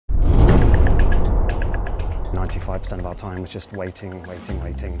95% of our time is just waiting.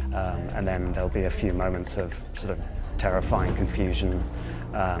 And then there'll be a few moments of sort of terrifying confusion,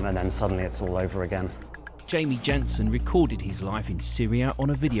 and then suddenly it's all over again. Jamie Janson recorded his life in Syria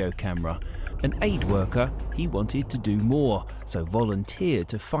on a video camera. An aid worker, he wanted to do more, so volunteered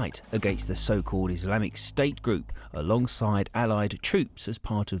to fight against the so-called Islamic State group alongside allied troops as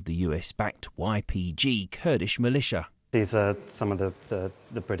part of the US-backed YPG Kurdish militia. These are some of the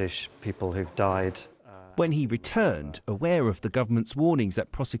British people who've died. When he returned, aware of the government's warnings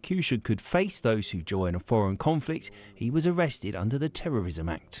that prosecution could face those who join a foreign conflict, he was arrested under the Terrorism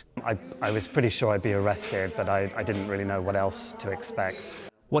Act. I was pretty sure I'd be arrested, but I didn't really know what else to expect.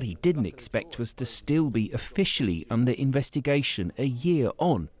 What he didn't expect was to still be officially under investigation a year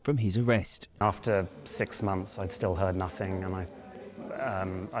on from his arrest. After 6 months, I'd still heard nothing, and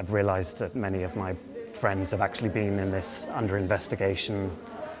I'd realised that many of my friends have actually been in this under investigation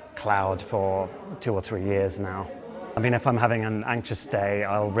cloud for 2 or 3 years now. I mean, if I'm having an anxious day,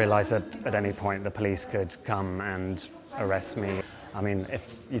 I'll realise that at any point the police could come and arrest me. I mean,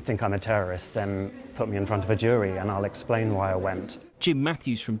 if you think I'm a terrorist, then put me in front of a jury and I'll explain why I went. Jim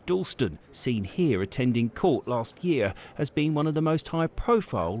Matthews from Dalston, seen here attending court last year, has been one of the most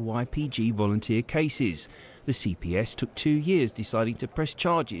high-profile YPG volunteer cases. The CPS took 2 years deciding to press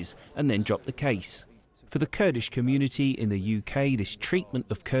charges and then drop the case. For the Kurdish community in the UK, this treatment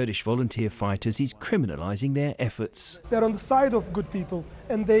of Kurdish volunteer fighters is criminalising their efforts. They're on the side of good people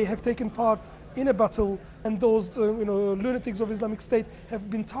and they have taken part in a battle, and those lunatics of Islamic State have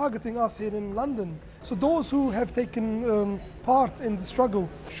been targeting us here in London. So those who have taken part in the struggle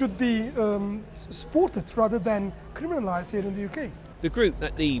should be supported rather than criminalised here in the UK. The group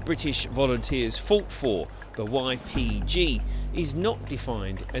that the British volunteers fought for, the YPG, is not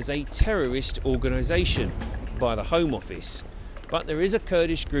defined as a terrorist organisation by the Home Office. But there is a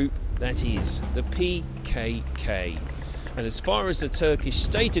Kurdish group that is, the PKK. And as far as the Turkish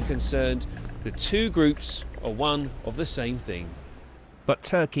state are concerned, the two groups are one of the same thing. But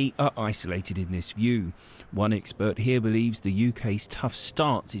Turkey are isolated in this view. One expert here believes the UK's tough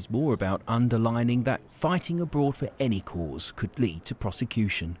stance is more about underlining that fighting abroad for any cause could lead to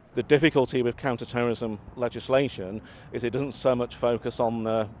prosecution. The difficulty with counter-terrorism legislation is it doesn't so much focus on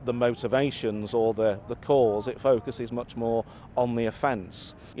the motivations or the cause, it focuses much more on the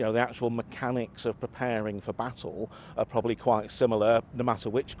offence. You know, the actual mechanics of preparing for battle are probably quite similar no matter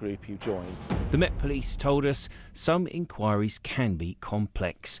which group you join. The Met Police told us some inquiries can be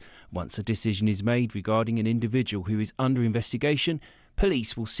complex. Once a decision is made regarding an individual who is under investigation,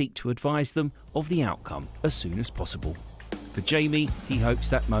 police will seek to advise them of the outcome as soon as possible. For Jamie, he hopes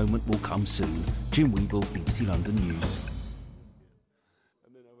that moment will come soon. Wheble, BBC London News.